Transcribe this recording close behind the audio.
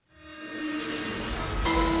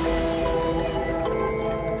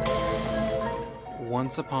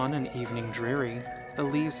Once upon an evening dreary, the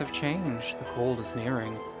leaves have changed, the cold is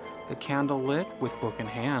nearing. The candle lit, with book in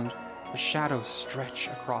hand, the shadows stretch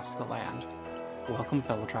across the land. Welcome,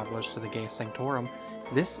 fellow travelers, to the Gay Sanctorum.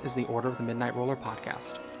 This is the Order of the Midnight Roller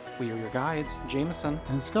podcast. We are your guides, Jameson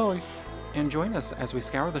and Scully. And join us as we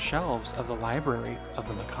scour the shelves of the Library of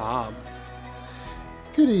the Macabre.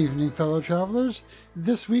 Good evening, fellow travelers.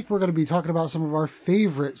 This week we're going to be talking about some of our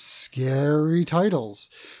favorite scary titles.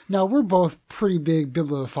 Now, we're both pretty big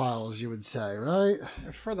bibliophiles, you would say, right?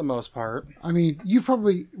 For the most part. I mean, you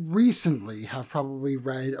probably recently have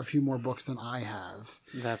read a few more books than I have.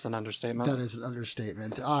 That's an understatement. That is an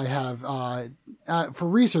understatement. I have, for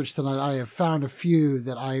research tonight, I have found a few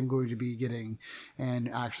that I am going to be getting and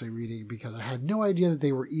actually reading because I had no idea that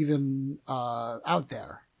they were even out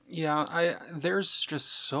there. Yeah, there's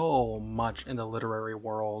just so much in the literary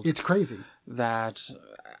world. It's crazy. That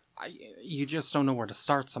you just don't know where to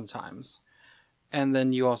start sometimes. And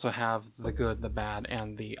then you also have the good, the bad,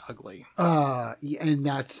 and the ugly. And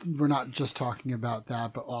we're not just talking about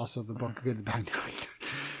that, but also the book Good, the Bad, and the Ugly.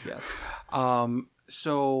 Yes.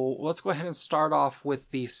 So let's go ahead and start off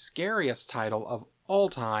with the scariest title of all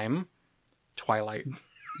time, Twilight.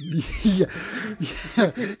 Yeah.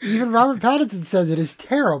 Even Robert Pattinson says it is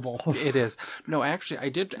terrible. It is. No, actually, I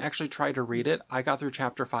did actually try to read it. I got through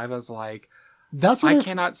chapter 5. I was like, I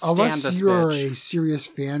cannot stand unless this you're bitch. A serious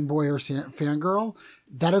fanboy or fangirl,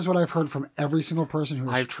 that is what I've heard from every single person who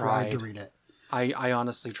has tried to read it. I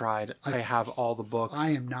honestly tried. I have all the books.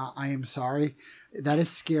 I am sorry. That is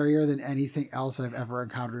scarier than anything else I've ever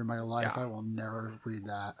encountered in my life. Yeah. I will never read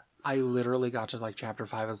that. I literally got to like chapter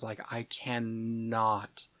 5. I was like, I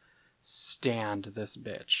cannot stand this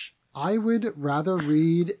bitch. I would rather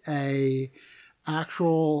read I'd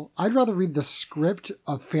rather read the script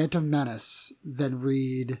of Phantom Menace than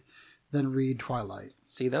read Twilight.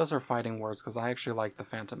 See, those are fighting words because I actually like the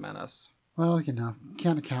Phantom Menace. Well,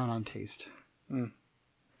 can't count on taste.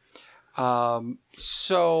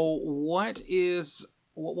 So what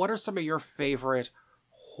are some of your favorite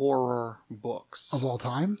horror books of all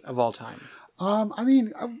time? I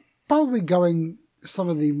mean, I'm probably going some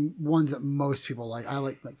of the ones that most people like. I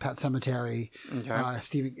like Pet Sematary,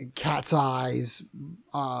 Stephen Cat's Eyes.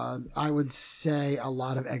 I would say a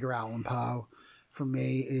lot of Edgar Allan Poe for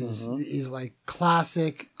me is like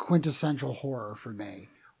classic quintessential horror for me.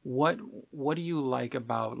 What do you like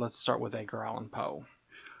about? Let's start with Edgar Allan Poe.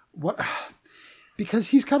 Because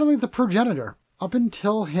he's kind of like the progenitor. Up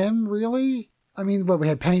until him, really. I mean, we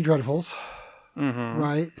had Penny Dreadfuls,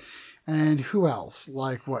 right? And who else?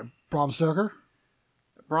 Like what? Bram Stoker?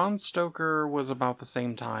 Bram Stoker was about the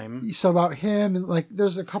same time. So about him, and like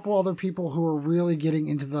there's a couple other people who are really getting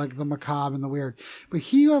into the macabre and the weird. But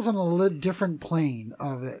he was on a different plane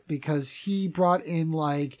of it because he brought in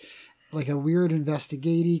like a weird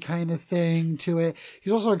investigative kind of thing to it.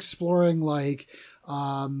 He's also exploring like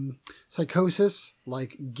psychosis,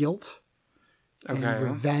 like guilt and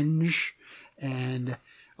revenge, and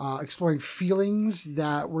exploring feelings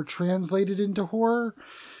that were translated into horror.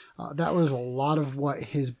 That was a lot of what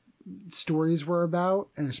his stories were about,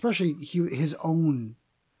 and especially his own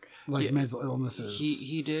mental illnesses.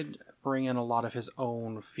 He did bring in a lot of his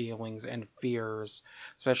own feelings and fears,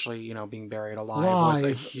 especially being buried alive was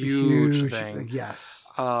a huge thing. Yes,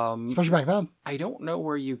 especially back then. I don't know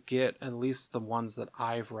where you get at least the ones that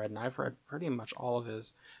I've read, and I've read pretty much all of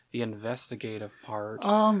the investigative part.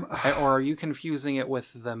 Or are you confusing it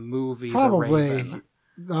with the movie probably. The Raven?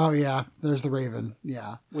 Oh yeah, there's the Raven.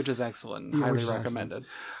 Yeah, which is excellent, highly recommended.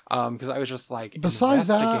 Because I was just like, besides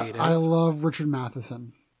that, I love Richard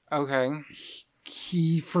Matheson. Okay,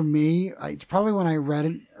 he for me, it's probably when I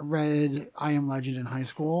read I Am Legend in high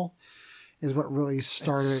school, is what really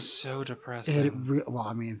started. It's so depressing. Well,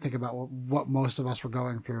 I mean, think about what most of us were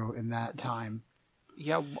going through in that time.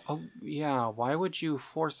 Yeah, yeah. Why would you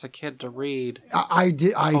force a kid to read? I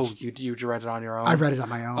did. You read it on your own? I read it on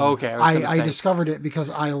my own. Okay. I discovered it because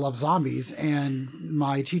I love zombies, and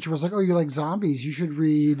my teacher was like, "Oh, you like zombies? You should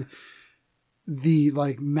read the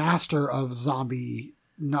master of zombie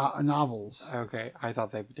novels." Okay, I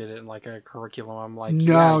thought they did it in like a curriculum. I'm like,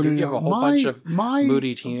 no. You give a whole bunch of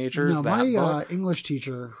moody teenagers. No, my English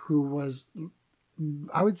teacher, who was,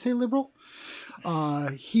 I would say, liberal.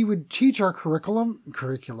 He would teach our curriculum,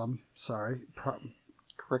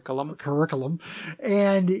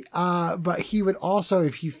 and but he would also,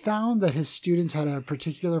 if he found that his students had a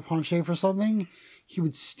particular penchant for something, he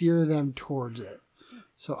would steer them towards it.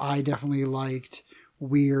 So I definitely liked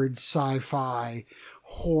weird sci-fi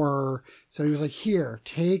horror. So he was like, here,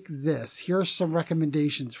 take this. Here are some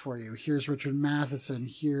recommendations for you. Here's Richard Matheson.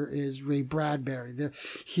 Here is Ray Bradbury.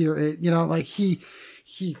 Here is, like he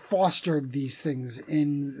fostered these things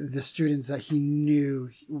in the students that he knew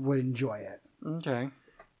would enjoy it. Okay.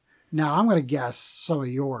 Now I'm going to guess some of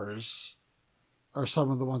yours are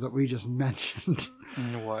some of the ones that we just mentioned.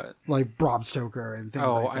 What? Like Bram Stoker and things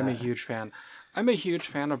like that. Oh, I'm a huge fan. I'm a huge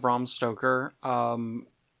fan of Bram Stoker.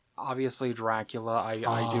 Obviously Dracula I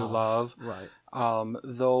do love. Right.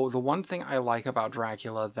 Though the one thing I like about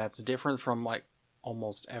Dracula that's different from like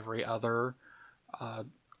almost every other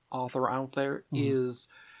author out there is,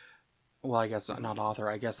 well, I guess not author,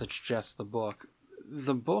 I guess it's just the book.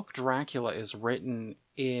 The book Dracula is written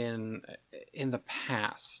in the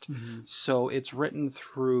past. So it's written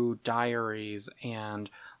through diaries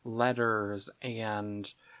and letters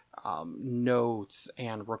and notes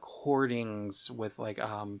and recordings with like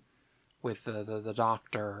with the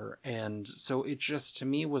doctor, and so it just to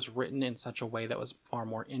me was written in such a way that was far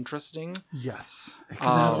more interesting. Yes,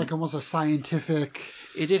 because it had like almost a scientific.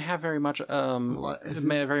 It did have very much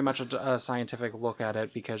a scientific look at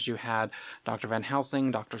it, because you had Dr. Van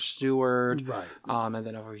Helsing, Dr. Stewart, right, and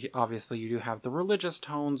then obviously you do have the religious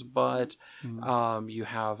tones, but you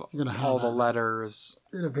have all the letters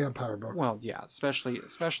in a vampire book. Well, yeah,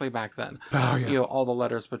 especially back then. Oh, yeah. All the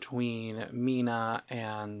letters between Mina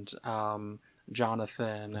and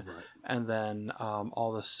Jonathan, right, and then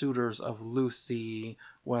all the suitors of Lucy,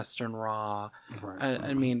 Western Raw. Right.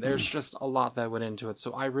 I mean, there's just a lot that went into it.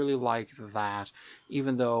 So I really like that,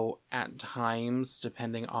 even though at times,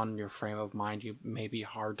 depending on your frame of mind, you may be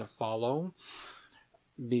hard to follow,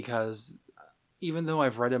 because even though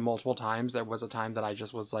I've read it multiple times, there was a time that I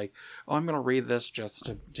just was like, oh, I'm going to read this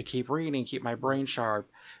just to keep reading, keep my brain sharp.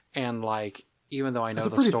 And like, even though I know the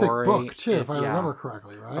story. It's a pretty thick book, too, if I remember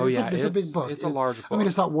correctly, right? Oh, yeah. It's a big book. It's a large book. I mean,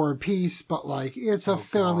 it's not War and Peace, but like, it's a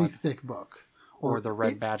fairly thick book. Or the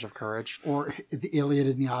Red Badge of Courage. Or the Iliad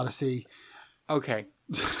and the Odyssey. Okay.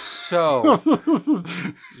 So,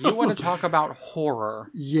 you want to talk about horror.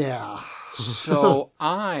 Yeah. So,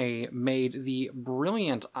 I made the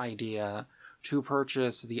brilliant idea to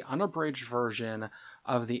purchase the unabridged version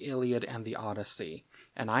of the Iliad and the Odyssey.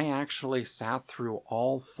 And I actually sat through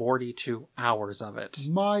all 42 hours of it.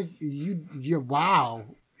 Wow.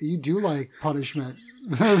 You do like punishment.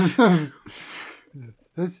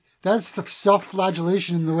 That's the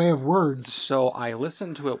self-flagellation in the way of words. So I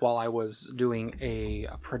listened to it while I was doing a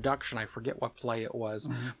production. I forget what play it was,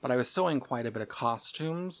 but I was sewing quite a bit of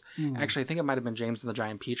costumes. Actually, I think it might have been James and the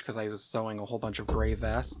Giant Peach, because I was sewing a whole bunch of gray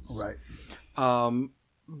vests. Right.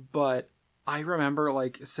 But I remember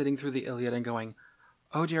like sitting through the Iliad and going,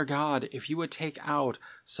 oh dear God, if you would take out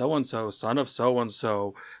so-and-so, son of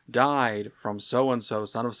so-and-so, died from so-and-so,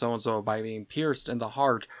 son of so-and-so, by being pierced in the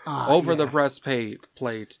heart over the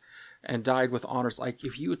breastplate, and died with honors. Like,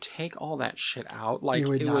 if you would take all that shit out, like,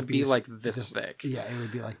 it would be like this thick. Yeah, it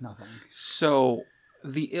would be like nothing. So,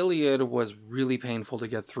 the Iliad was really painful to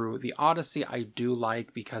get through. The Odyssey I do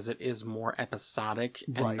like, because it is more episodic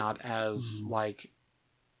and not as, like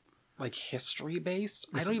history based.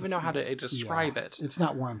 I don't even know how to describe it. It's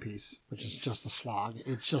not War and Peace, which is just a slog.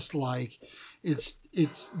 It's just like you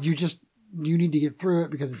need to get through it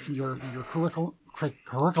because it's your curriculum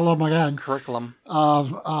again. Curriculum.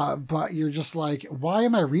 But you're just like, why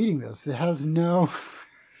am I reading this? It has no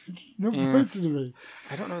points to me.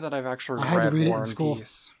 I don't know that I've actually read War and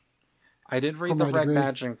Peace. I did read the Red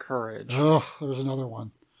Badge and Courage. Oh, there's another one.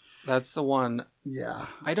 That's the one. Yeah.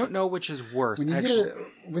 I don't know which is worse. When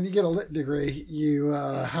you get a lit degree, you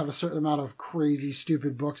have a certain amount of crazy,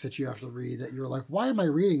 stupid books that you have to read that you're like, why am I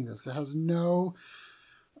reading this? It has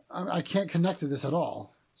I can't connect to this at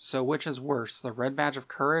all. So which is worse, the Red Badge of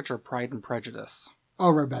Courage or Pride and Prejudice?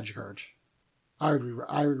 Oh, Red Badge of Courage. I would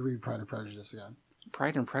read Pride and Prejudice again.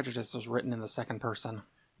 Pride and Prejudice was written in the second person.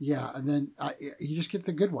 Yeah, and then you just get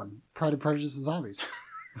the good one, Pride and Prejudice and Zombies.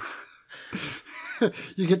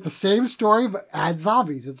 You get the same story, but add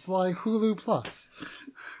zombies. It's like Hulu Plus.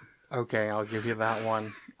 Okay, I'll give you that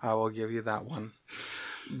one. I will give you that one.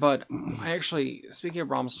 But I actually, speaking of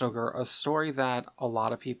Bram Stoker, a story that a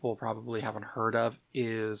lot of people probably haven't heard of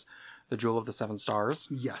is The Jewel of the Seven Stars.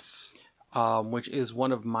 Yes. Which is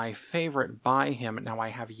one of my favorite by him. Now, I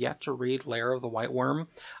have yet to read Lair of the White Worm.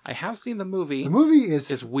 I have seen the movie. The movie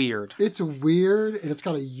is weird. It's weird, and it's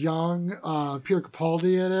got a young Peter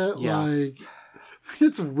Capaldi in it. Yeah. Like,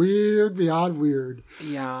 it's weird beyond weird.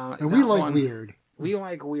 Yeah. And we like weird. We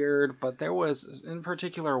like weird, but there was, in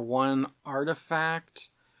particular, one artifact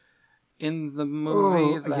in the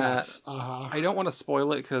movie that yes. I don't want to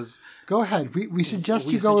spoil it because go ahead. We suggest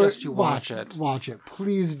you go watch it. Watch it.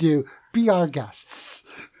 Please do. Be our guests.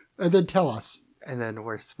 And then tell us. And then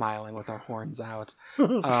we're smiling with our horns out.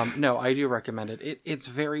 No, I do recommend it. It's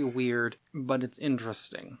very weird, but it's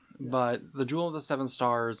interesting. Yeah. But The Jewel of the Seven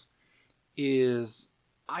Stars is...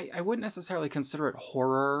 I wouldn't necessarily consider it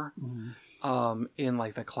horror in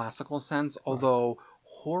like the classical sense, although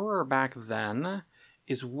horror back then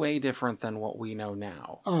is way different than what we know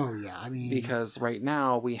now. Oh, yeah. I mean... Because right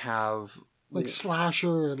now we have... Like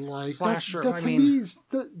slasher and like... Slasher,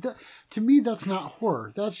 to me, that's not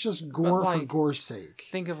horror. That's just gore for gore's sake.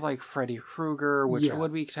 Think of like Freddy Krueger, which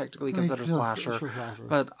would be technically considered slasher.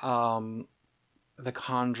 But The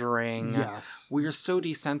Conjuring. Yes. We're so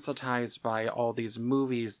desensitized by all these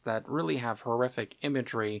movies that really have horrific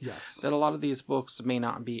imagery that a lot of these books may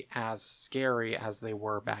not be as scary as they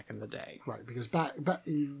were back in the day. Right, because back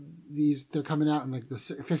they're coming out in like the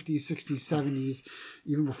 50s, 60s, 70s,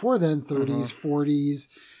 even before then, 30s, 40s.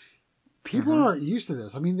 People aren't used to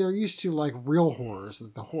this. I mean, they're used to like real horrors,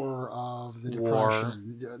 like the horror of the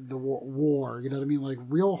Depression, the war, you know what I mean? Like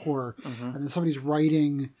real horror. And then somebody's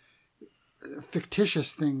writing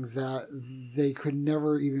fictitious things that they could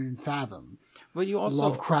never even fathom. But you also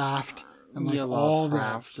Lovecraft and like all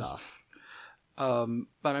that stuff. But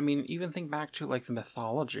I mean, even think back to like the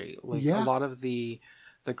mythology, like a lot of the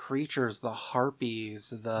creatures, the harpies,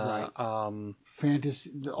 the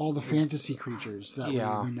fantasy, all the fantasy creatures that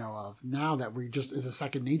we know of now that we just is a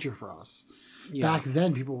second nature for us. Back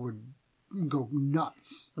then, people would go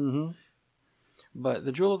nuts. But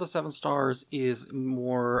The Jewel of the Seven Stars is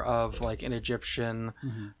more of like an Egyptian,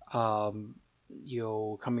 coming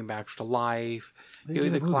back to life. They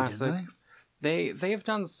did the a movie, classic. didn't They have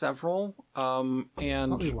done several. And I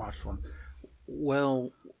thought we watched one.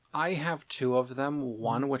 Well, I have two of them.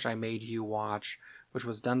 One which I made you watch, which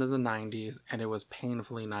was done in the 90s, and it was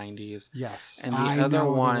painfully 90s. Yes. And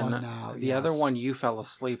the other one you fell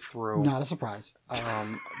asleep through. Not a surprise.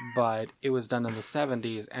 But it was done in the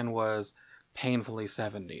 70s and was painfully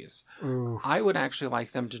 70s. Ooh. I would actually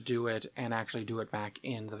like them to do it and actually do it back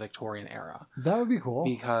in the Victorian era. That would be cool.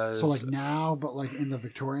 Because so like now, but like in the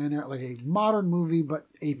Victorian era, like a modern movie, but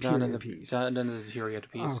a period piece. Done in the period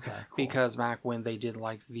piece. Okay, cool. Because back when they did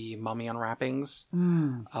like the mummy unwrappings,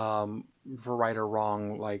 for right or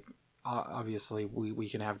wrong, like obviously we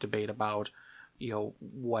can have debate about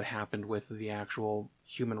what happened with the actual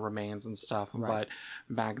human remains and stuff. But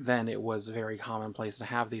back then it was very commonplace to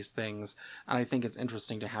have these things. And I think it's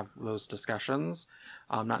interesting to have those discussions.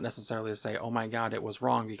 Not necessarily to say, oh my God, it was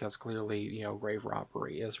wrong, because clearly, grave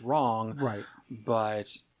robbery is wrong. Right.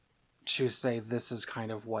 But to say this is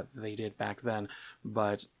kind of what they did back then.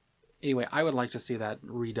 But anyway, I would like to see that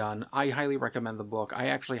redone. I highly recommend the book. I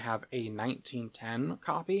actually have a 1910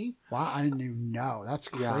 copy. Wow, I didn't even know. That's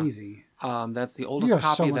crazy. That's the oldest you have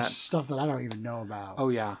copy. So much stuff that I don't even know about. Oh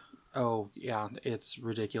yeah, it's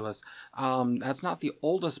ridiculous. That's not the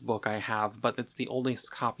oldest book I have, but it's the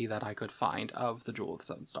oldest copy that I could find of The Jewel of the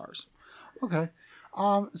Seven Stars. Okay.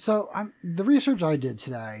 So the research I did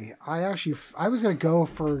today, I was going to go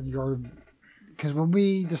for your... Because when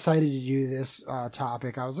we decided to do this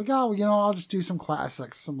topic, I was like, I'll just do some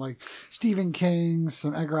classics, some like Stephen King,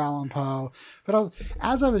 some Edgar Allan Poe. But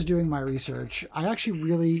as I was doing my research, I actually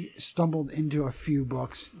really stumbled into a few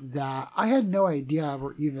books that I had no idea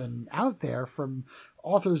were even out there from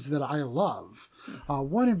authors that I love.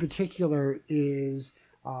 One in particular is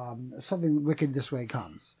Something Wicked This Way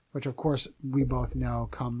Comes, which of course we both know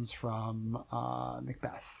comes from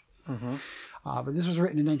Macbeth. But this was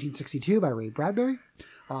written in 1962 by Ray Bradbury.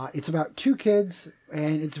 It's about two kids,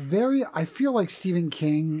 and it's I feel like Stephen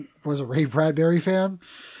King was a Ray Bradbury fan,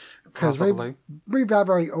 because Ray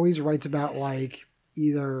Bradbury always writes about like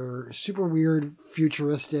either super weird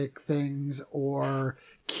futuristic things or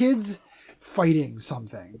kids fighting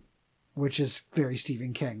something, which is very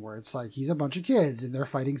Stephen King, where it's like he's a bunch of kids and they're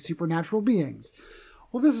fighting supernatural beings.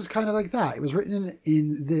 Well, this is kind of like that. It was written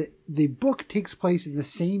in the book takes place in the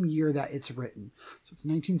same year that it's written. So it's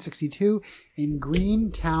 1962 in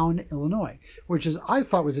Greentown, Illinois, which I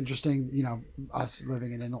thought was interesting. Us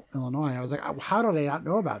living in Illinois, I was like, how do they not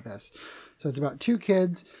know about this? So it's about two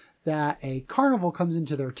kids that a carnival comes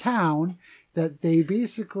into their town that they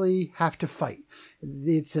basically have to fight.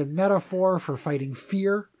 It's a metaphor for fighting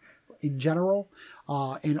fear in general,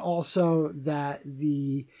 and also that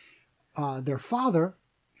their father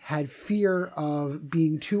had fear of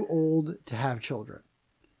being too old to have children.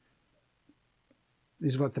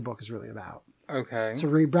 Is what the book is really about. Okay. So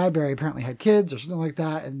Ray Bradbury apparently had kids or something like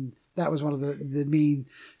that, and That was one of the main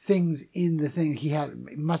things in the thing. He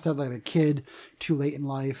must have like a kid too late in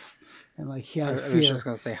life, and like he had fear. I was just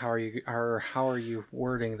gonna say, how are you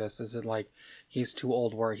wording this? Is it like he's too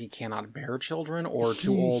old where he cannot bear children, or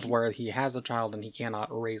too old where he has a child and he cannot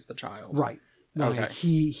raise the child? Right. Like okay.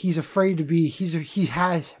 He's afraid to be.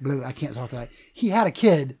 I can't talk tonight. He had a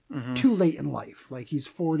kid too late in life. Like he's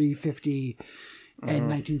 40, 50 in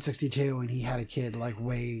 1962, and he had a kid like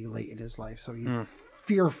way late in his life. So he's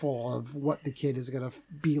fearful of what the kid is gonna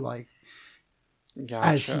be like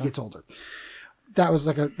as he gets older.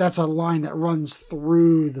 That's a line that runs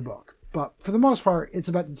through the book. But for the most part, it's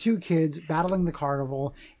about the two kids battling the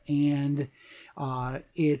carnival, and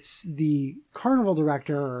it's the carnival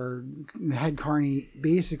director or the head carney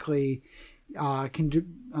basically can do.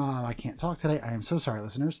 I can't talk today. I am so sorry,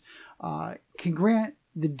 listeners. Can grant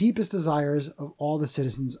the deepest desires of all the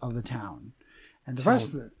citizens of the town, and the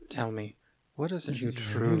rest of it. Tell me, what is it you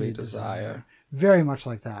truly desire? Very much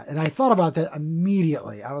like that. And I thought about that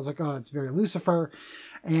immediately. I was like, oh, it's very Lucifer.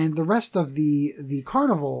 And the rest of the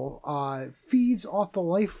carnival feeds off the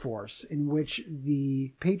life force in which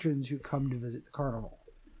the patrons who come to visit the carnival.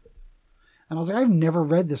 And I was like, I've never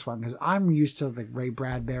read this one because I'm used to like Ray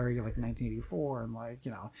Bradbury, like 1984 and like,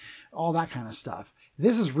 all that kind of stuff.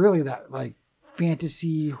 This is really that like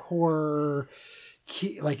fantasy horror,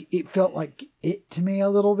 like it felt like it to me a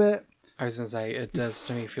little bit. I was going to say, it does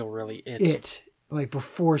to me feel really it. Like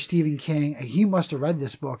before Stephen King, he must have read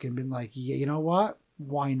this book and been like, yeah, you know what?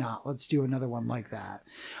 Why not? Let's do another one like that.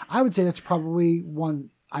 I would say that's probably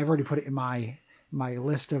one, I've already put it in my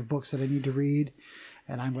list of books that I need to read,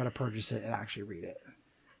 and I'm going to purchase it and actually read it.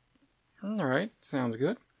 All right. Sounds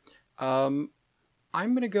good. I'm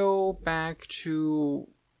going to go back to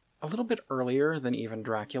a little bit earlier than even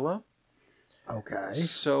Dracula. Okay.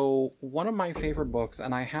 So one of my favorite books,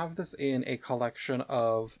 and I have this in a collection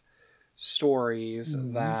of stories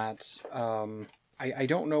that I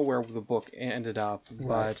don't know where the book ended up,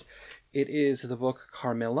 but it is the book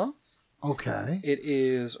Carmilla. Okay. It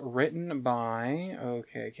is written by,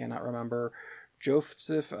 I cannot remember,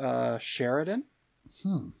 Joseph Sheridan.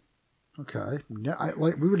 Okay.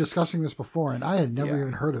 We were discussing this before, and I had never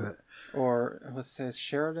even heard of it. Or let's say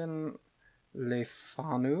Sheridan Le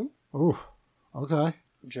Fanu. Oh. Okay.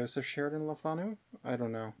 Joseph Sheridan Le Fanu? I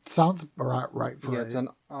don't know. Sounds right for he's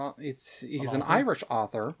an Irish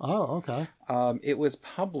author. Oh, okay. It was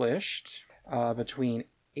published between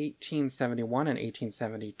 1871 and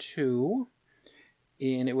 1872,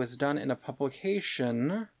 and it was done in a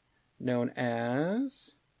publication known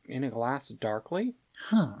as In a Glass Darkly.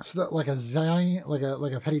 Huh. So that like a zine,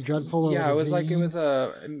 like a Penny Dreadful. Yeah, it was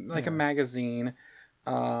a magazine.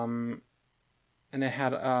 And it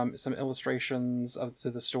had some illustrations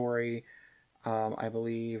to the story. I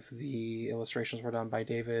believe the illustrations were done by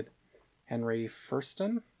David Henry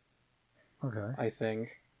Furston. Okay. I think.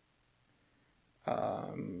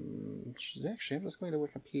 Actually, I'm just going to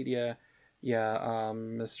Wikipedia. Yeah,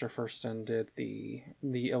 Mr. Furston did the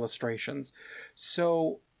illustrations.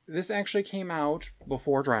 So this actually came out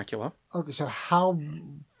before Dracula. Okay, so how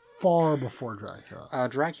far before Dracula?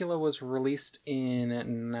 Dracula was released in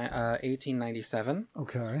 1897.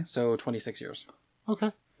 Okay. So 26 years.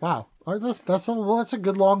 Okay. Wow. That's a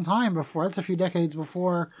good long time before. That's a few decades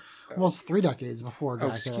before, almost 3 decades before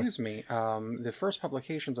Dracula. Excuse me. The first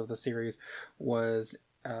publications of the series was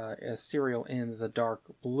a serial in the dark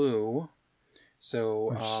blue. So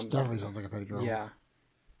which definitely sounds like a Penny Dreadful. Yeah.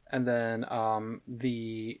 And then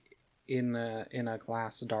the in a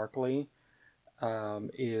Glass Darkly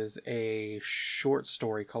is a short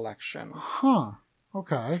story collection. Huh.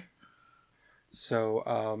 Okay.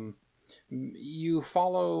 So you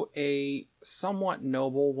follow a somewhat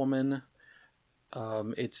noble woman.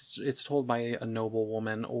 It's told by a noble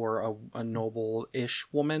woman or a noble-ish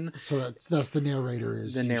woman. So that's the narrator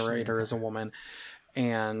is. The narrator is a woman,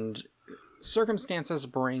 and circumstances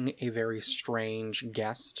bring a very strange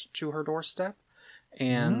guest to her doorstep.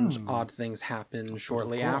 And odd things happen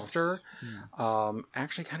shortly after.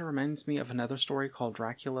 Actually kind of reminds me of another story called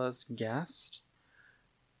Dracula's Guest.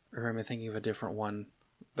 Or am I thinking of a different one?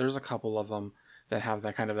 There's a couple of them that have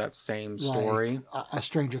that same story. Like a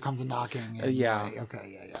stranger comes knocking. And yeah.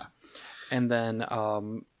 Okay, yeah. And then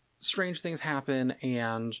strange things happen,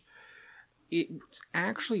 and it's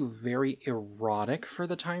actually very erotic for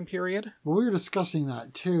the time period. Well, we were discussing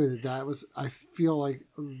that too. That was, I feel like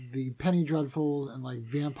the Penny Dreadfuls and like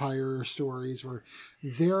vampire stories were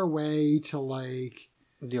their way to like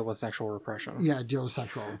deal with sexual repression. Yeah, deal with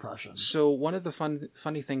sexual repression. So one of the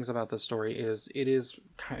funny things about this story is it is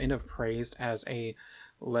kind of praised as a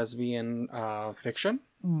lesbian fiction.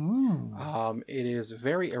 It is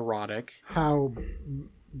very erotic. How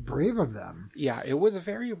brave of them. Yeah, it was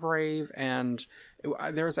very brave, and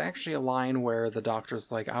there's actually a line where the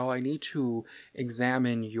doctor's like, "Oh, I need to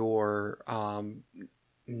examine your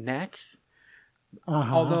neck."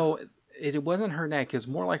 Although it wasn't her neck, it's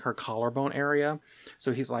more like her collarbone area.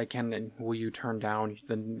 So he's like, will you turn down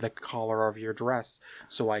the collar of your dress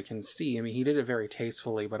so I can see? I mean, he did it very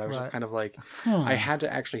tastefully, but I was just kind of like, I had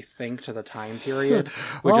to actually think to the time period.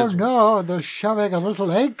 No, they're shoving a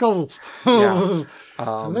little ankle. Yeah.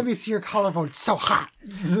 Let me see your collarbone. It's so hot.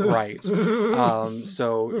 Right.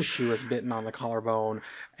 So she was bitten on the collarbone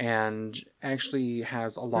and actually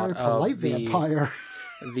has a lot polite of the vampire.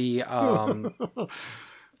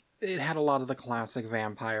 It had a lot of the classic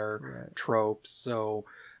vampire tropes. So,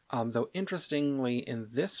 though interestingly, in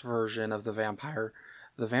this version of the vampire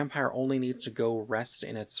only needs to go rest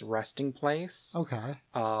in its resting place. Okay.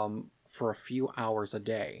 For a few hours a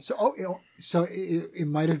day. So, it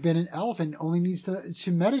might have been an elf and only needs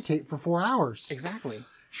to meditate for 4 hours. Exactly.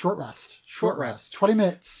 Short rest. 20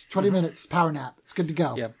 minutes. 20 minutes. Power nap. It's good to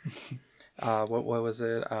go. Yep. What was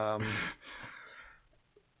it?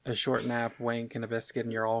 A short nap, wank, and a biscuit,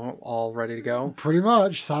 and you're all ready to go. Pretty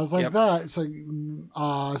much sounds like that. It's like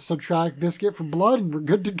subtract biscuit from blood, and we're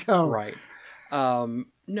good to go. Right.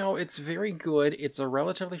 No, it's very good. It's a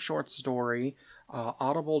relatively short story.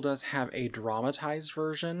 Audible does have a dramatized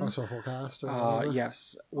version. So full cast.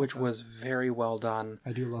 Yes, which was very well done.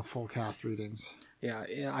 I do love full cast readings. Yeah,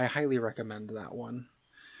 I highly recommend that one.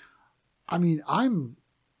 I mean, I'm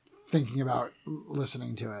thinking about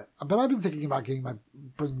listening to it, but I've been thinking about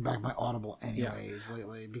bringing back my Audible anyways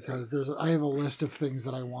lately, because I have a list of things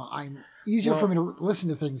that I want. I'm easier for me to listen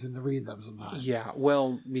to things than to read them sometimes. Yeah,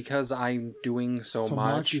 well, because I'm doing so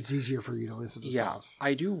much, it's easier for you to listen to stuff.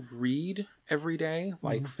 I do read every day,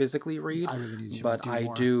 like physically read. I really need to, but I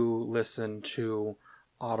do listen to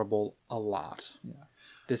Audible a lot. Yeah,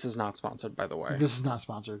 this is not sponsored, by the way. This is not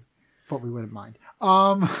sponsored, but we wouldn't mind.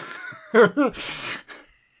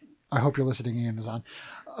 I hope you're listening, Amazon.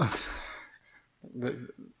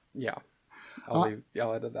 Yeah. I'll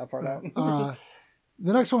edit that part out.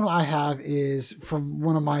 The next one I have is from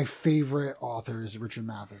one of my favorite authors, Richard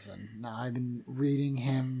Matheson. Now, I've been reading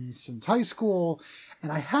him since high school,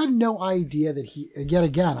 and I had no idea that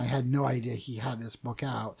I had no idea he had this book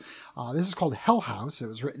out. This is called Hell House. It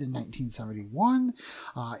was written in 1971.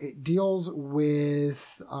 It deals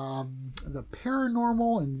with the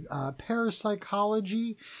paranormal and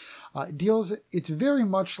parapsychology. It's very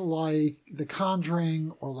much like The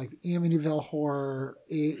Conjuring or like the Amityville Horror.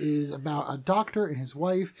 It is about a doctor and his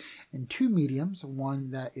wife and two mediums,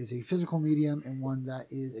 one that is a physical medium and one that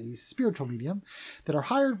is a spiritual medium, that are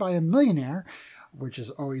hired by a millionaire, which is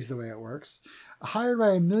always the way it works, hired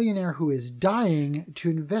by a millionaire who is dying to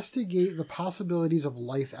investigate the possibilities of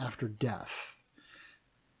life after death.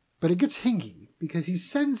 But it gets hinky because he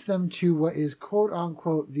sends them to what is quote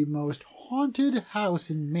unquote the most haunted house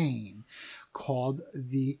in Maine, called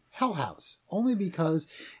the Hell House, only because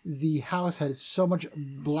the house had so much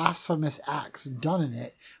blasphemous acts done in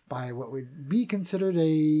it by what would be considered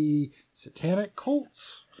a satanic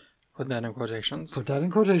cult. Put that in quotations.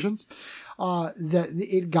 That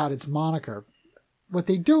it got its moniker. What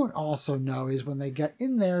they don't also know is when they get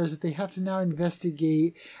in there is that they have to now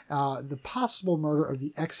investigate the possible murder of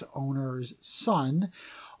the ex-owner's son,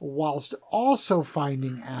 whilst also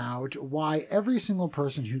finding out why every single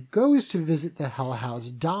person who goes to visit the Hell House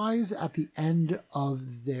dies at the end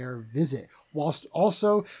of their visit, whilst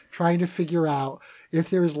also trying to figure out if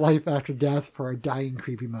there is life after death for a dying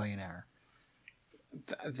creepy millionaire.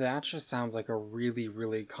 That just sounds like a really,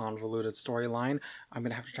 really convoluted storyline. I'm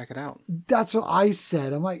going to have to check it out. That's what I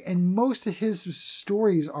said. I'm like, and most of his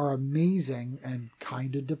stories are amazing and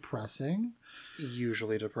kind of depressing.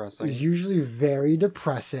 Usually depressing. Usually very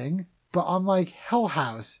depressing. But I'm like, Hell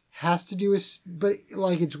House has to do with, but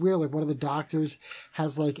like, it's weird. Like one of the doctors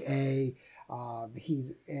has like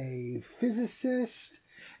he's a physicist.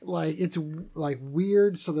 Like it's like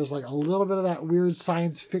weird, so there's like a little bit of that weird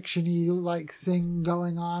science fiction-y like thing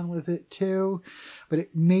going on with it too. But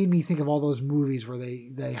it made me think of all those movies where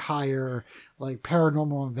they hire like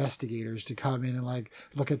paranormal investigators to come in and like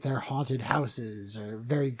look at their haunted houses, or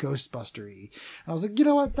very Ghostbustery. And I was like, you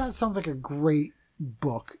know what, that sounds like a great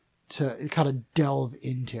book to kind of delve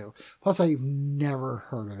into. Plus, I've never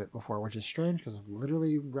heard of it before, which is strange because I've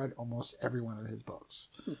literally read almost every one of his books.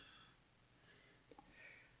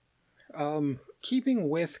 Keeping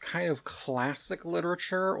with kind of classic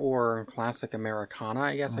literature or classic Americana,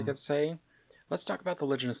 I guess I could say, let's talk about The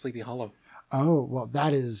Legend of Sleepy Hollow. Oh, well,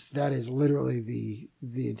 that is literally the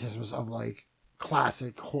antithesis of like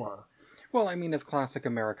classic horror. Well, I mean, it's classic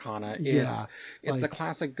Americana. Yeah, It's like, a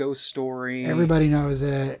classic ghost story. Everybody knows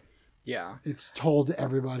it. Yeah. It's told to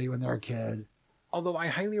everybody when they're a kid. Although I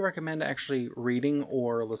highly recommend actually reading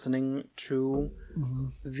or listening to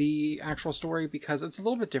the actual story, because it's a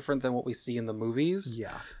little bit different than what we see in the movies.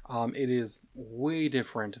 Yeah. It is way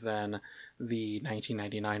different than the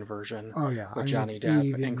 1999 version. Oh, yeah. With Johnny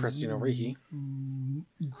Depp and Christina Ricci.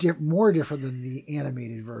 More different than the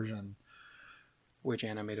animated version. Which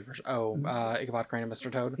animated version? Oh, Ichabod Crane and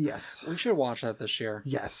Mr. Toad? Yes. We should watch that this year.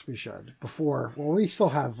 Yes, we should. Well, we still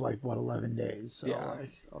have 11 days. So yeah.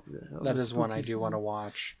 That is one I do want to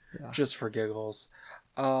watch, just for giggles.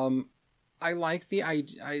 I like I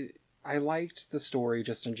liked the story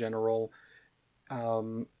just in general.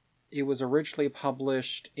 It was originally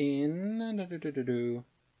published in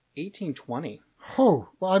 1820. Oh,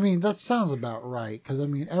 well, I mean, that sounds about right. Because, I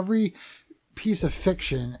mean, every piece of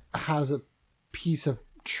fiction has a piece of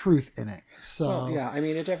truth in it. So well, yeah, I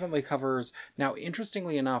mean, it definitely covers. Now,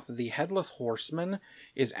 interestingly enough, the Headless Horseman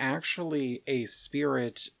is actually a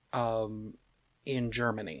spirit in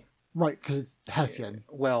Germany. Right, because it's Hessian.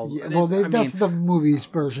 Well, that's the movie's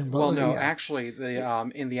version. But well, no, actually,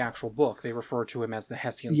 in the actual book, they refer to him as the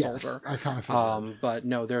Hessian soldier. I kind of figured. But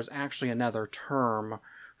no, there's actually another term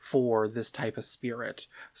for this type of spirit.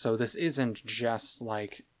 So this isn't just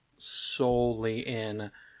like solely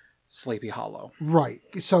in Sleepy Hollow. Right.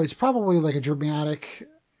 So it's probably like a dramatic,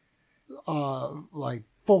 like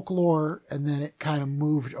folklore, and then it kind of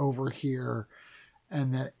moved over here,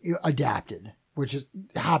 and then it adapted, which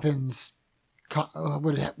happened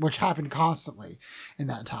constantly in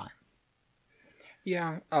that time.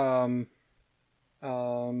 Yeah.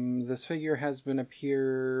 This figure has been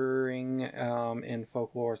appearing in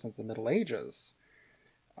folklore since the Middle Ages.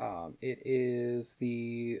 It is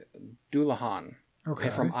the Dullahan.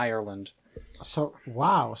 Okay. From Ireland. So,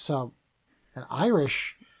 wow. So, an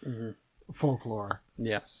Irish folklore.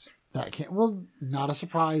 Yes. That not a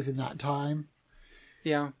surprise in that time.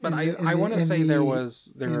 Yeah, but I want to say there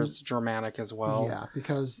was Germanic as well. Yeah,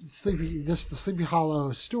 because the Sleepy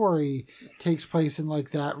Hollow story takes place in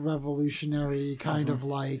like that revolutionary kind of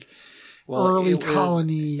like early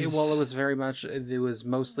colonies. It was very much. It was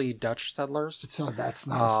mostly Dutch settlers. So that's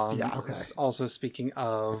nice. Yeah. Okay. Also, speaking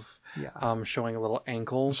of, showing a little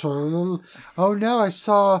ankle. So, oh no! I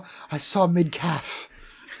saw mid calf.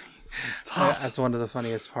 That's one of the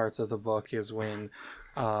funniest parts of the book is when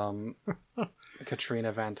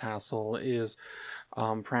Katrina Van Tassel is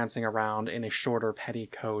prancing around in a shorter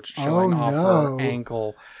petticoat, showing off her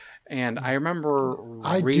ankle, and I remember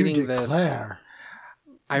reading this.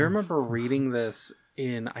 I remember reading this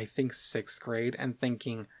in, I think, 6th grade and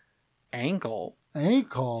thinking, ankle?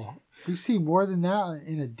 We see more than that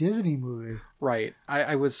in a Disney movie. Right.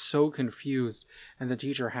 I was so confused. And the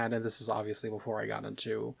teacher had, and this is obviously before I got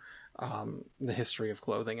into the history of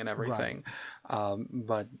clothing and everything,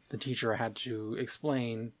 but the teacher had to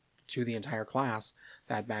explain to the entire class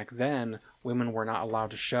that back then, women were not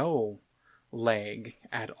allowed to show leg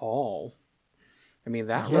at all. I mean,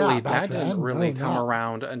 that didn't really come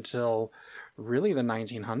around until really the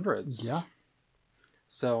 1900s. Yeah.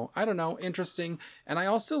 So, I don't know, interesting. And I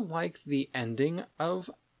also like the ending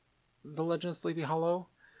of The Legend of Sleepy Hollow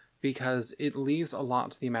because it leaves a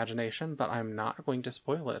lot to the imagination, but I'm not going to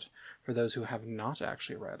spoil it for those who have not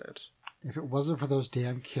actually read it. If it wasn't for those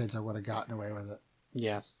damn kids, I would have gotten away with it.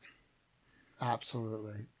 Yes.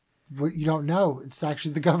 Absolutely. But you don't know. It's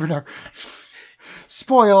actually the governor.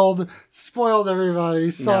 Spoiled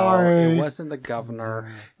everybody. Sorry. No, it wasn't the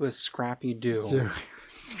governor. It was Scrappy Doo.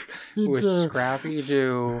 It was Scrappy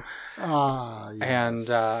Doo. Yes.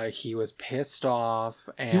 And he was pissed off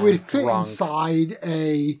and he would fit drunk. inside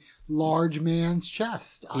a large man's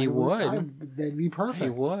chest. He would. That'd be perfect. He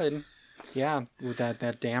would. Yeah, with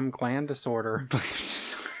that damn gland disorder.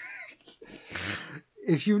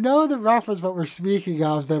 If you know the reference what we're speaking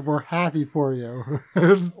of, then we're happy for you.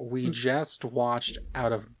 We just watched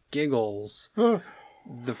out of giggles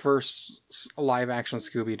the first live-action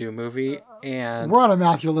Scooby-Doo movie, and we're on a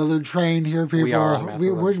Matthew Lillard train here, people. We are on a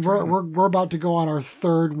Matthew Lillard train. We're about to go on our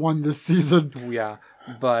third one this season. Yeah,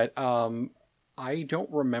 but I don't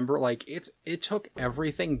remember. Like it took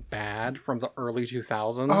everything bad from the early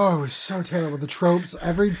 2000s. Oh, it was so terrible. The tropes,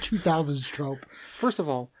 every 2000s trope. First of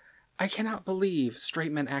all, I cannot believe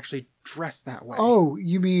straight men actually dress that way. Oh,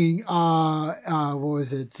 you mean what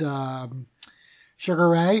was it? Sugar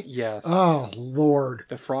Ray? Yes. Oh, Lord.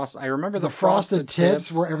 I remember the frosted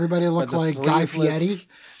tips where everybody looked like Guy Fieri.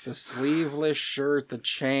 The sleeveless shirt, the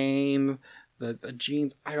chain, the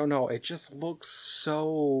jeans. I don't know. It just looks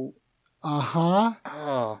so. Oh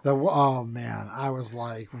man, I was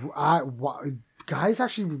like, guys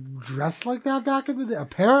actually dressed like that back in the day.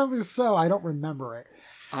 Apparently so. I don't remember it.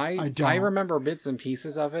 I remember bits and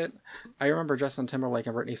pieces of it. I remember Justin Timberlake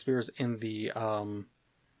and Britney Spears in the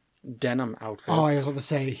denim outfits. Oh, I was going to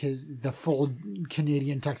say the full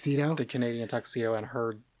Canadian tuxedo. The Canadian tuxedo and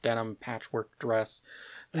her denim patchwork dress.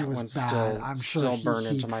 It was bad. I'm sure still burned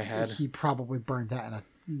into my head. He probably burned that in a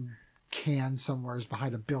can somewhere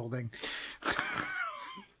behind a building.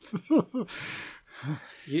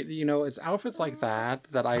 You know, it's outfits like that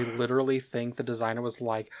I literally think the designer was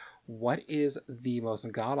like, what is the most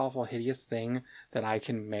god-awful, hideous thing that I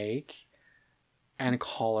can make and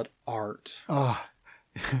call it art?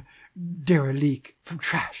 Derelict from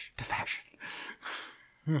trash to fashion.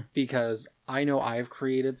 Because I know I've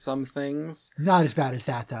created some things. Not as bad as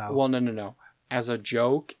that, though. Well, no. As a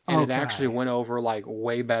joke, and it actually went over like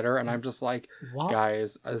way better. And I'm just like, what?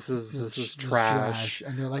 Guys, this is trash.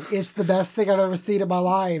 And they're like, it's the best thing I've ever seen in my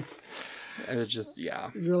life. And it's just,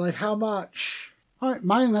 yeah. You're like, how much? All right,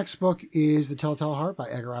 my next book is The Telltale Heart by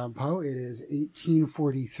Edgar Allan Poe. It is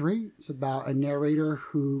 1843. It's about a narrator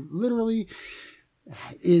who literally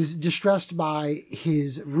is distressed by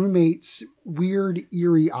his roommate's weird,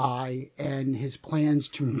 eerie eye and his plans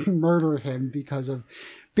to murder him because of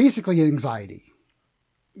basically anxiety.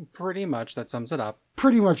 Pretty much, that sums it up.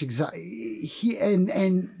 Pretty much he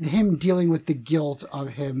and him dealing with the guilt of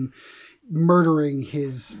him murdering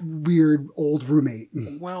his weird old roommate.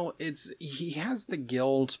 Well, he has the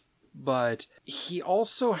guilt, but he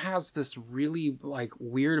also has this really like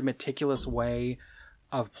weird, meticulous way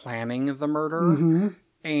of planning the murder. Mm-hmm.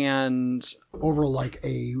 And over like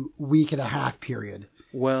a week and a half period.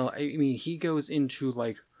 Well, I mean, he goes into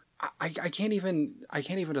like I can't even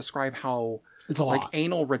describe how it's a lot. Like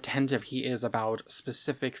anal retentive he is about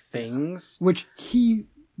specific things. Which we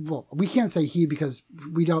can't say he because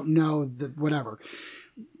we don't know whatever.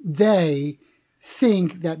 They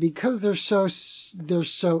think that because they're so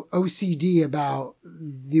OCD about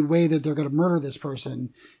the way that they're going to murder this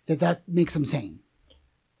person, that makes them sane.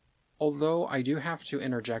 Although I do have to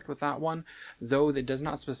interject with that one, though it does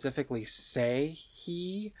not specifically say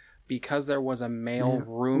he, because there was a male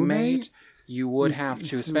roommate, you would have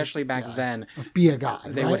to, especially back then, be a guy.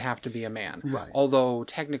 They would have to be a man. Right. Although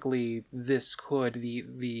technically this could,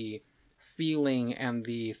 the feeling and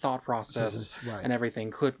the thought process and everything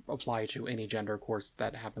could apply to any gender, of course,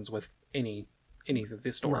 that happens with any of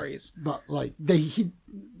the stories. Right. But like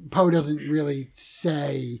Poe doesn't really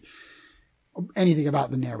say anything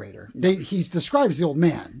about the narrator. He describes the old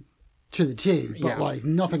man to the T, but like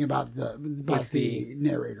nothing about the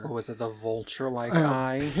narrator. What was it? The vulture-like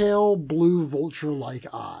eye? Pale blue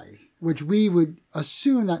vulture-like eye, which we would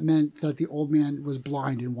assume that meant that the old man was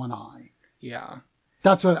blind in one eye. Yeah.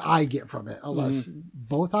 That's what I get from it, unless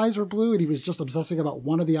both eyes were blue and he was just obsessing about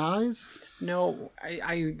one of the eyes. No,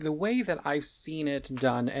 I the way that I've seen it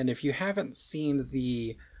done, and if you haven't seen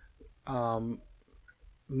the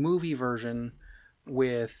movie version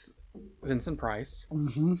with Vincent Price,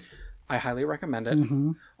 I highly recommend it.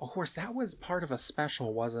 Of course, that was part of a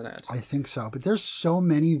special, wasn't it? I think so. But there's so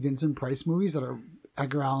many Vincent Price movies that are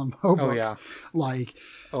Edgar Allan Poe books. Oh, yeah. Like...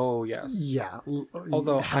 Oh, yes. Yeah.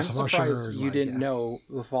 Although I'm surprised you didn't know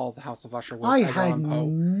The Fall of the House of Usher was Edgar Allan Poe. I had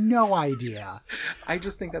no idea. I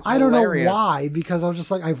just think that's hilarious. I don't know why, because I was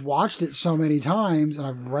just like, I've watched it so many times and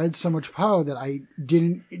I've read so much Poe that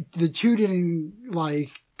the two didn't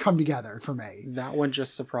like come together for me. That one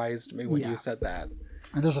just surprised me when you said that.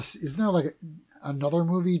 And isn't there like another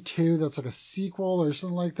movie too that's like a sequel or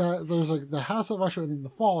something like that? There's like The House of Usher and then The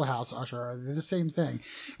Fall of the House of Usher are the same thing,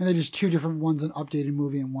 and they're just two different ones, an updated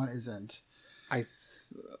movie and one isn't.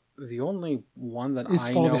 The only one that is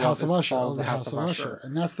I Fall know the House of of is Usher, Fall of the House of Usher,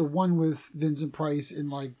 and that's the one with Vincent Price in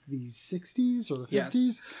like the 60s or the 50s.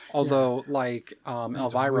 Yes. Although like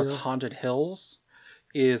Elvira's Haunted Hills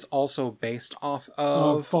is also based off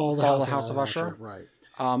of Fall the House of Usher, right?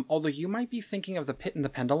 Although you might be thinking of The Pit and the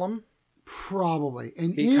Pendulum. Probably.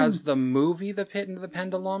 And because the movie The Pit and the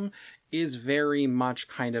Pendulum is very much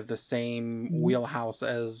kind of the same wheelhouse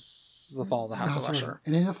as The Fall of the House of Usher.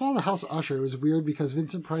 And in The Fall of the House of Usher, it was weird because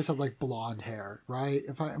Vincent Price had like blonde hair, right?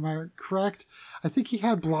 Am I correct? I think he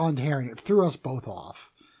had blonde hair and it threw us both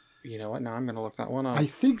off. You know what? Now I'm going to look that one up. I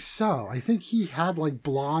think so. I think he had like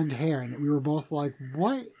blonde hair and we were both like,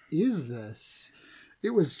 what is this?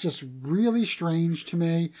 It was just really strange to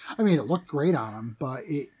me. I mean, it looked great on him, but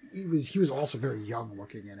he was also very young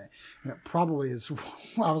looking in it. And it probably is,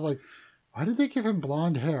 I was like, why did they give him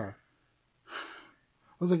blonde hair?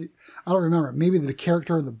 was like, I don't remember. Maybe the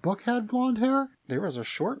character in the book had blonde hair? There was a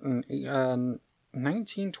short in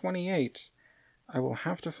 1928. I will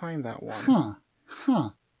have to find that one.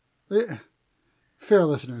 Fair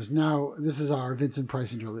listeners, now this is our Vincent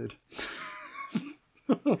Price interlude.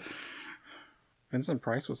 Vincent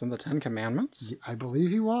Price was in the Ten Commandments? I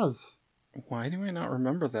believe he was. Why do I not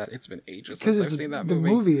remember that? It's been ages since I've seen that movie. The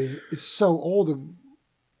movie is so old.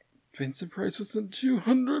 Vincent Price was in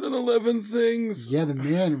 211 things. Yeah, the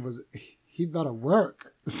man he better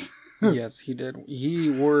work. Yes, he did.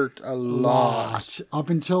 He worked a lot.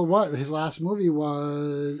 Up until what? His last movie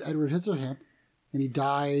was Edward Scissorhands. And he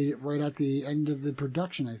died right at the end of the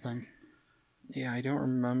production, I think. Yeah, I don't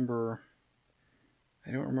remember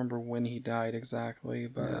when he died exactly,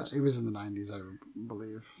 but... Yeah, it was in the 90s, I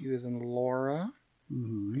believe. He was in Laura.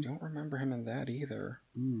 Mm-hmm. I don't remember him in that either.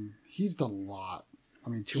 He's done a lot. I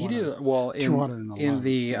mean, 200, he did well in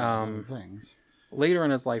the things. Later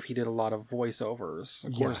in his life, he did a lot of voiceovers.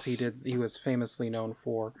 Of course, Yes. He was famously known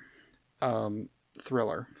for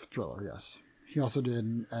Thriller. Thriller, yes. He also did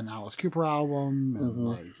an Alice Cooper album, and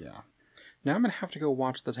Now I'm gonna have to go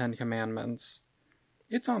watch the Ten Commandments.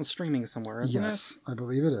 It's on streaming somewhere, isn't it? Yes, I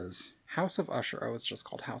believe it is. House of Usher. Oh, it's just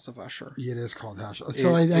called House of Usher. It is called House of Usher.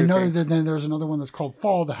 So I know that then there's another one that's called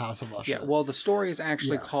Fall of the House of Usher. Yeah, well, the story is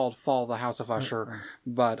actually called Fall of the House of Usher,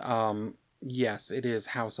 but yes, it is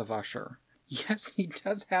House of Usher. Yes, he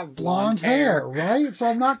does have blonde hair, right? So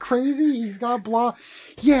I'm not crazy. He's got blonde.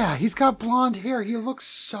 Yeah, he's got blonde hair. He looks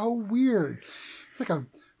so weird. It's like a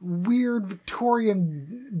weird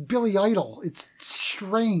Victorian Billy Idol. It's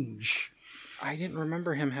strange. I didn't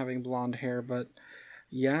remember him having blonde hair, but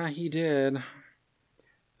yeah, he did.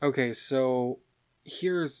 Okay, so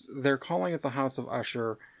they're calling it the House of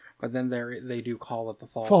Usher, but then they do call it the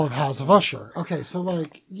Fall of House of Usher. Okay, so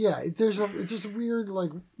it's just a weird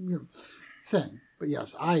thing. But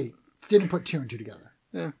yes, I didn't put two and two together.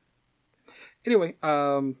 Yeah. Anyway,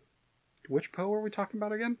 which Poe were we talking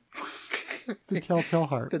about again? The Telltale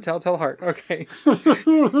Heart. The Telltale Heart. Okay.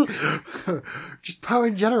 Just Poe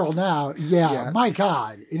in general now. Yeah, my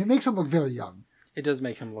God. And it makes him look very young. It does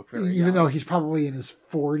make him look very young. Even though he's probably in his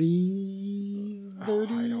 40s,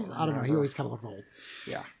 30s. I don't know. He always kind of looked old.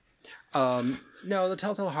 Yeah. No, The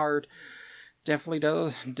Telltale Heart definitely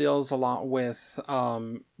deals a lot with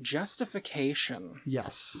justification.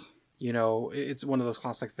 Yes. You know, it's one of those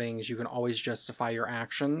classic things. You can always justify your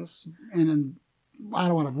actions. And I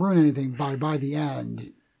don't want to ruin anything. By the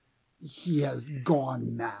end, he has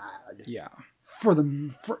gone mad. Yeah. For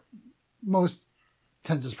most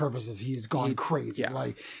intents purposes, he's gone crazy. Yeah.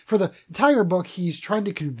 Like for the entire book, he's trying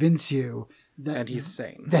to convince you that he's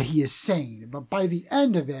sane. That he is sane. But by the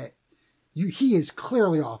end of it, he is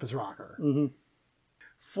clearly off his rocker. Mm-hmm.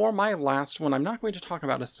 For my last one, I'm not going to talk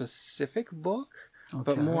about a specific book,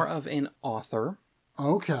 but more of an author.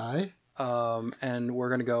 Okay. And we're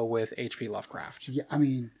going to go with H.P. Lovecraft. Yeah, I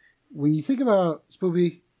mean, when you think about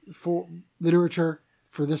spooky for literature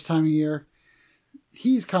for this time of year,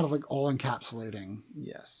 he's kind of like all encapsulating.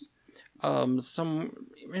 Yes. Some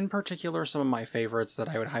of my favorites that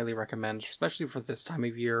I would highly recommend, especially for this time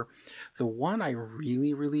of year. The one I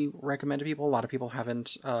really, really recommend to people, a lot of people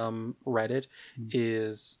haven't read it,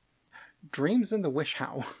 is Dreams in the Wish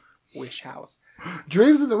House.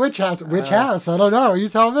 Dreams in the Witch House. Which house? I don't know. You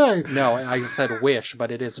tell me. No, I said wish,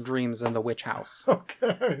 but it is Dreams in the Witch House.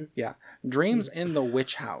 Okay. Yeah. Dreams in the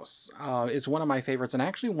Witch House is one of my favorites, and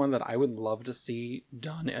actually one that I would love to see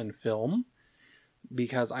done in film,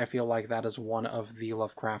 because I feel like that is one of the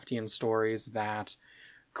Lovecraftian stories that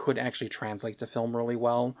could actually translate to film really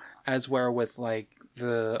well, as where with like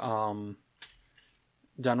the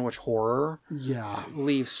Dunwich Horror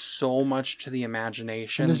leaves so much to the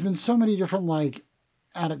imagination. And there's been so many different like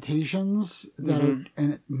adaptations that are,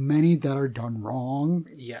 and many that are done wrong.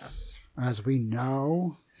 Yes. As we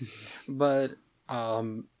know. But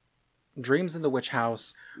Dreams in the Witch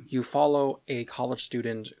House, you follow a college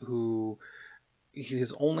student who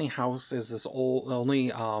his only house is this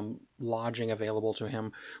only lodging available to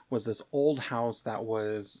him was this old house that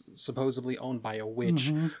was supposedly owned by a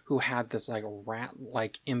witch who had this like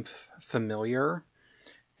rat-like imp familiar,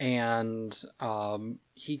 and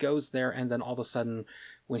he goes there, and then all of a sudden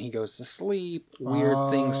when he goes to sleep, weird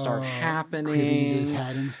things start happening. Creeping into his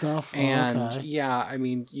head and stuff. And yeah, I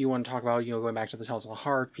mean, you want to talk about, going back to the Telltale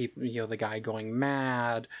Heart, people, the guy going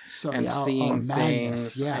mad and seeing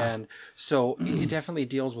things. Yeah. And so it definitely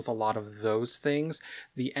deals with a lot of those things.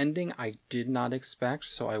 The ending I did not expect,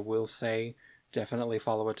 so I will say definitely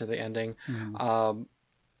follow it to the ending.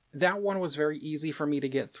 That one was very easy for me to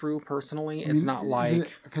get through personally. It's not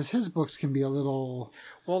like... Because his books can be a little...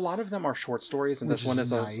 Well, a lot of them are short stories, and this one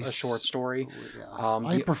is nice. a short story. Yeah.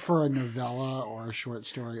 I prefer a novella or a short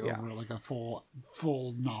story over like a full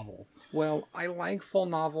novel. Well, I like full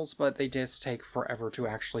novels, but they just take forever to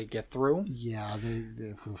actually get through. Yeah,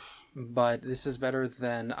 But this is better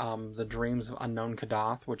than The Dreams of Unknown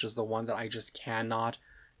Kadath, which is the one that I just cannot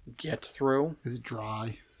get through. Is it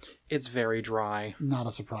dry? It's very dry. Not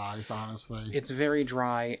a surprise, honestly. It's very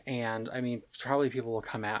dry, and I mean, probably people will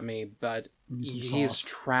come at me, but he's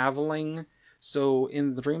traveling. So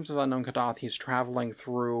in The Dreams of Unknown Kadath, he's traveling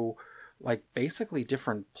through, like, basically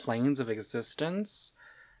different planes of existence,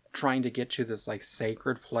 trying to get to this, like,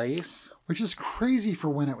 sacred place. Which is crazy for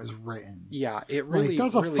when it was written. Yeah, it really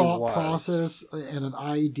that's a really thought was. process and an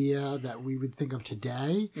idea that we would think of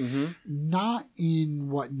today. Mm-hmm. Not in,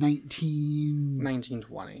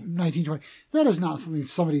 1920. That is not something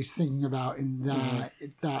somebody's thinking about in at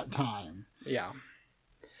that time. Yeah.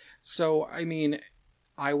 So, I mean,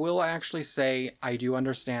 I will actually say I do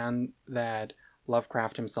understand that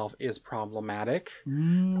Lovecraft himself is problematic.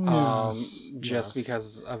 Just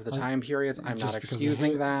because of the time periods. I'm not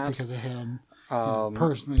excusing that. Because of him.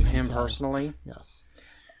 Personally. Yes.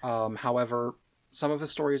 However, some of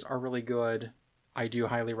his stories are really good. I do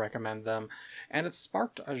highly recommend them. And it's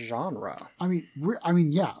sparked a genre. We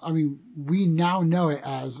now know it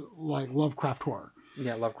as, like, Lovecraft horror.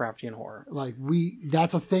 Yeah, Lovecraftian horror. Like,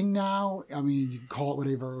 that's a thing now. I mean, you can call it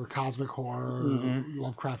whatever, cosmic horror,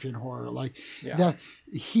 Lovecraftian horror. Like, that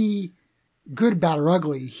good, bad, or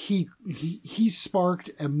ugly, he sparked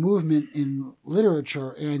a movement in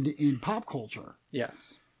literature and in pop culture.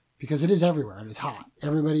 Yes. Because it is everywhere and it's hot.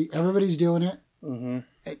 Everybody's doing it and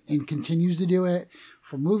continues to do it.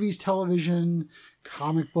 From movies, television,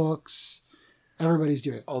 comic books, everybody's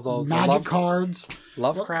doing it. Although Magic cards.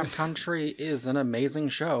 Lovecraft Country is an amazing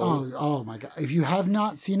show. Oh my God. If you have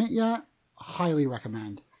not seen it yet, highly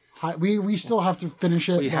recommend. We still have to finish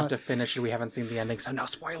it. We have to finish it. We haven't seen the ending, so no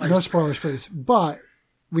spoilers. No spoilers, please. But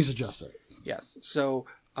we suggest it. Yes. So,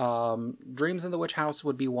 Dreams in the Witch House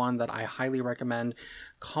would be one that I highly recommend.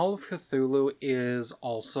 Call of Cthulhu is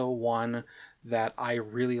also one that I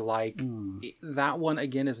really like. That one,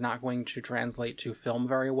 again, is not going to translate to film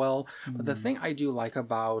very well. But the thing I do like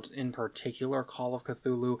about, in particular, Call of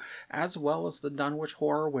Cthulhu, as well as the Dunwich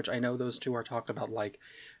Horror, which I know those two are talked about, like,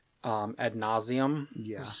 ad nauseum.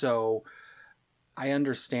 Yeah. So I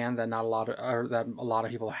understand that a lot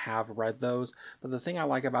of people have read those, but the thing I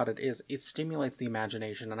like about it is it stimulates the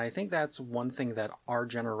imagination, and I think that's one thing that our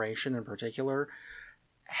generation in particular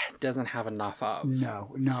doesn't have enough of. No,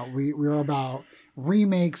 we're about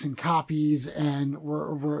remakes and copies, and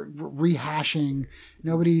we're rehashing.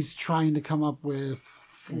 Nobody's trying to come up with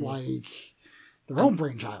like their own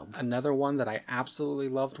brainchild. Another one that I absolutely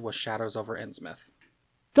loved was Shadows over Innsmouth.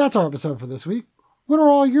 That's our episode for this week. What are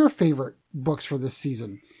all your favorite books for this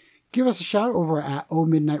season? Give us a shout over at O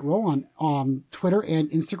Midnight Roll on Twitter and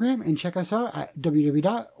Instagram, and check us out at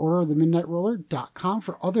www.orderofthemidnightroller.com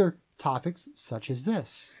for other topics such as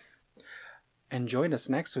this. And join us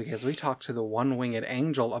next week as we talk to the one-winged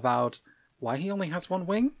angel about why he only has one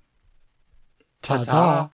wing.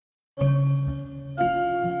 Ta-ta!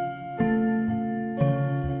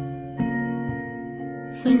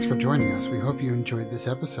 Thanks for joining us. We hope you enjoyed this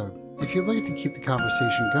episode. If you'd like to keep the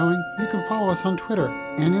conversation going, you can follow us on Twitter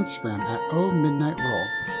and Instagram at O Midnight Roll.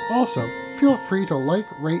 Also, feel free to like,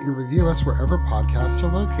 rate, and review us wherever podcasts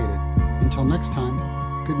are located. Until next time,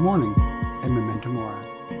 good morning and memento mori.